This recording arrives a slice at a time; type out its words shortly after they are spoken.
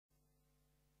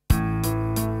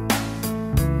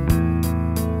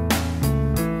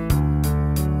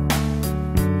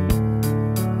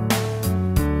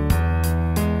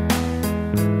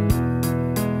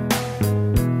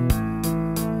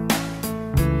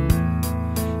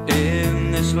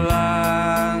this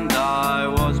land I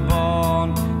was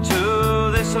born,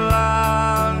 to this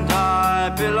land I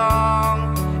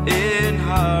belong. In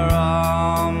her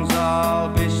arms I'll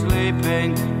be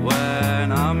sleeping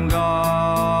when I'm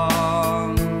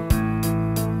gone.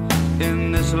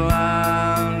 In this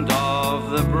land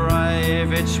of the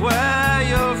brave, it's where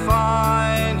you'll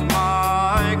find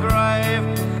my grave,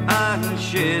 and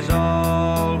she's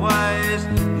always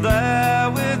there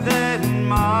within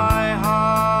my heart.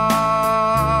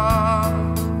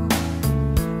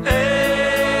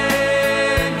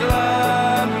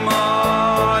 England,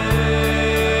 my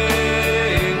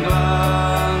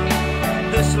England,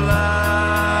 this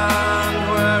land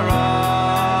where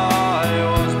I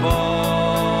was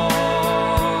born.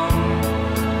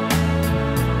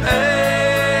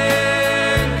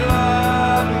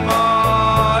 England,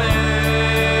 my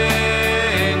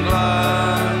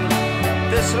England,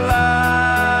 this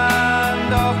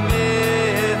land of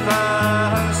myth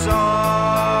and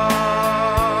song.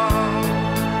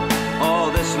 Oh,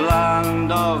 this land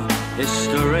of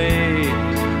history,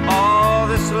 oh,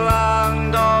 this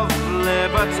land of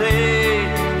liberty,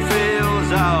 fills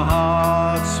our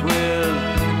hearts with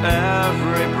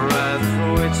every breath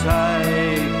we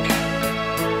take.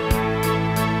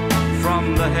 From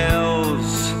the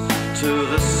hills to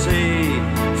the sea,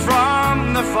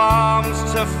 from the farms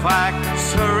to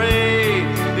factory,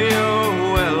 you